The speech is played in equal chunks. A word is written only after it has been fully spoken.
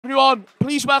everyone,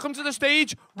 please welcome to the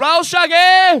stage, Rahul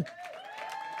Saggar!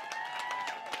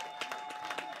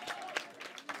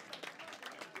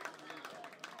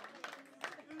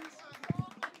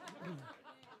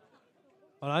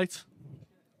 All right.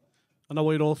 I know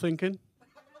what you're all thinking.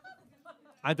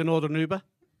 I didn't order an Uber.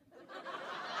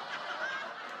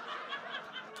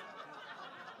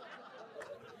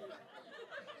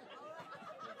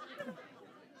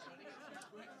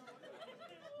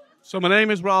 So my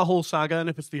name is Rahul Saggar, and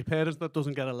if it's the appearance that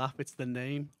doesn't get a laugh, it's the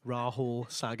name, Rahul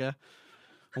Saggar.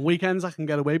 On weekends, I can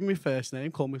get away with my first name,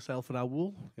 call myself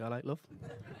Rahul. You all right, love?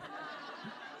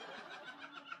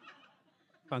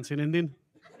 Fancy an Indian?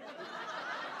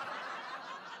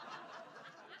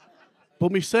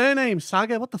 But my surname,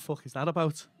 Saggar, what the fuck is that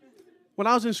about? When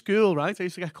I was in school, right, I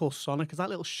used to get called Sonic, because that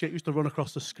little shit used to run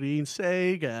across the screen,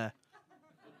 Saggar.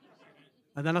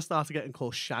 And then I started getting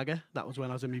called Shagger. That was when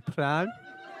I was in my prime.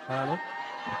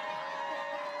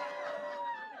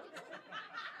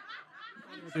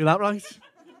 Do that right.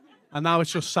 And now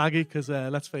it's just Saggy, because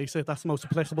let's face it, that's the most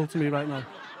applicable to me right now.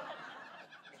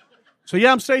 So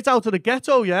yeah, I'm straight out of the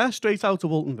ghetto, yeah? Straight out of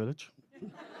Walton Village.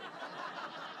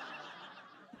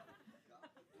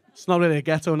 It's not really a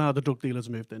ghetto now, the drug dealers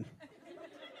moved in.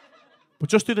 But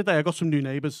just the other day, I got some new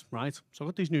neighbours, right? So I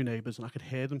got these new neighbours, and I could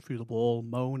hear them through the wall,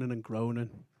 moaning and groaning.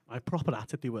 I proper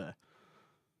at it they were.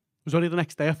 It was only the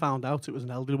next day I found out it was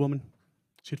an elderly woman.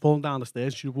 She'd fallen down the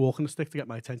stairs, she was walking the stick to get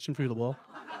my attention through the wall.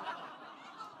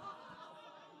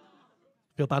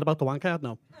 Feel bad about the wank I had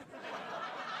now.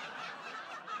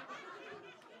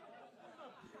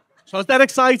 So I was dead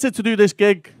excited to do this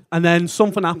gig, and then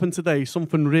something happened today,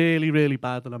 something really, really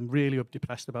bad, and I'm really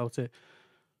depressed about it.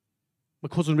 My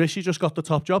cousin Rishi just got the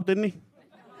top job, didn't he?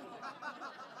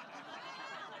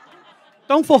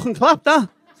 Don't fucking clap that. What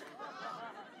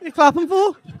are you clapping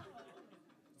for?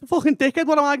 The fucking dickhead,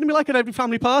 what am I going to be like at every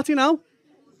family party now?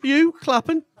 You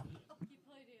clapping?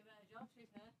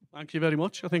 Thank you very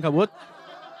much, I think I would.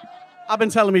 I've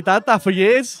been telling my dad that for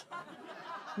years.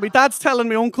 My dad's telling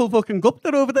me Uncle fucking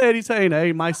Gupta over there, he's saying,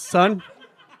 hey, my son,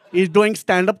 he's doing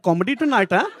stand-up comedy tonight,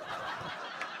 huh?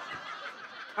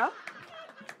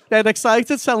 Dead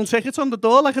excited, selling tickets on the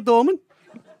door like a doorman.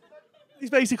 He's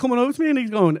basically coming over to me and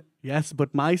he's going, yes,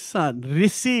 but my son,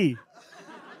 Rishi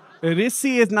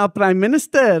is now Prime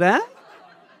Minister, eh?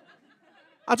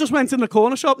 I just went in the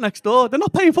corner shop next door. They're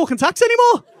not paying fucking tax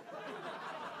anymore.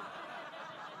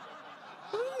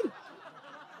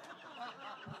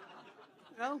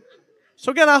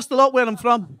 So I get asked a lot where I'm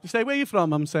from. You say, where are you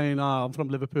from? I'm saying, oh, I'm from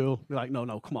Liverpool. You're like,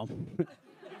 no, come on.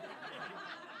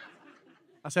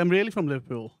 I say, I'm really from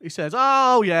Liverpool. He says,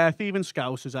 oh, yeah, thieving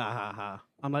Scousers, ha.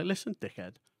 I'm like, listen,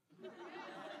 dickhead.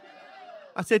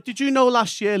 I said, did you know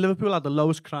last year Liverpool had the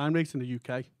lowest crime rate in the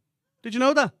UK? Did you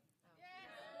know that?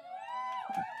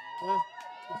 Yeah.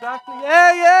 Exactly.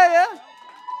 Yeah.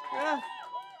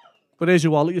 But here's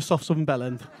your wallet, you soft southern bell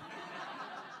end.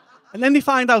 And then they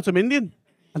find out I'm Indian,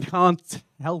 and they can't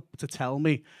help to tell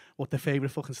me what their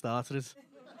favourite fucking starter is.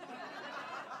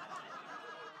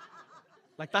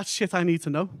 Like, that's shit I need to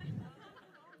know.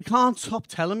 You can't stop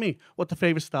telling me what the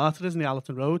favourite starter is in the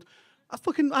Allerton Road.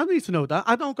 I need to know that.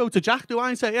 I don't go to Jack, do I,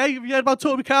 and say, hey, have you heard about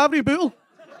Toby Carvery and Bootle?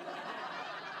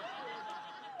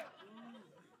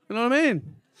 You know what I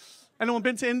mean? Anyone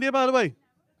been to India, by the way?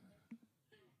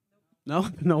 No?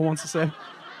 No one wants to say. Well,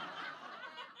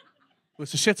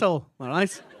 it's a shithole, all right?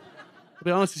 To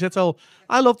be honest, it's a shithole.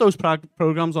 I love those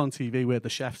programmes on TV where the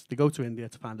chefs, they go to India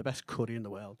to find the best curry in the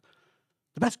world.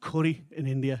 The best curry in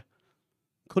India.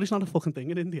 Curry's not a fucking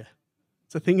thing in India.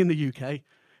 It's a thing in the UK.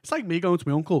 It's like me going to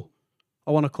my uncle.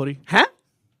 I want a curry. Huh?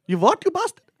 You what, you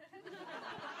bastard?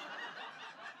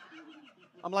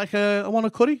 I'm like, I want a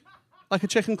curry. Like a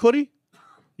chicken curry.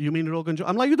 You mean Rogan Josh?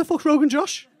 I'm like, who the fuck's Rogan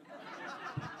Josh?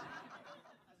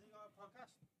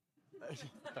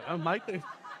 I might do.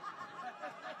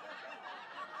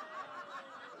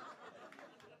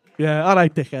 Yeah, all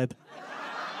right, dickhead.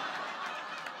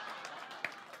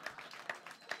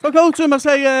 So I go to him, I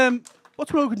say,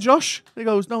 what's Rogan Josh? He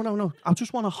goes, no, I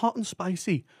just want a hot and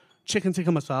spicy chicken tikka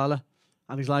masala.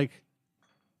 And he's like,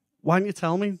 why don't you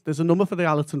tell me? There's a number for the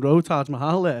Allerton Road Taj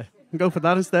Mahal there. And go for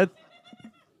that instead.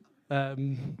 Sort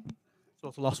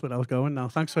of lost where I was going now.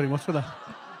 Thanks very much for that.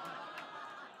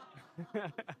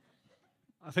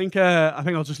 I think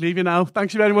I'll just leave you now.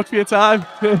 Thanks very much for your time.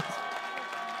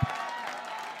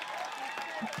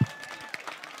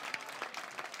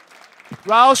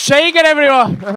 Rahul Saggar, everyone.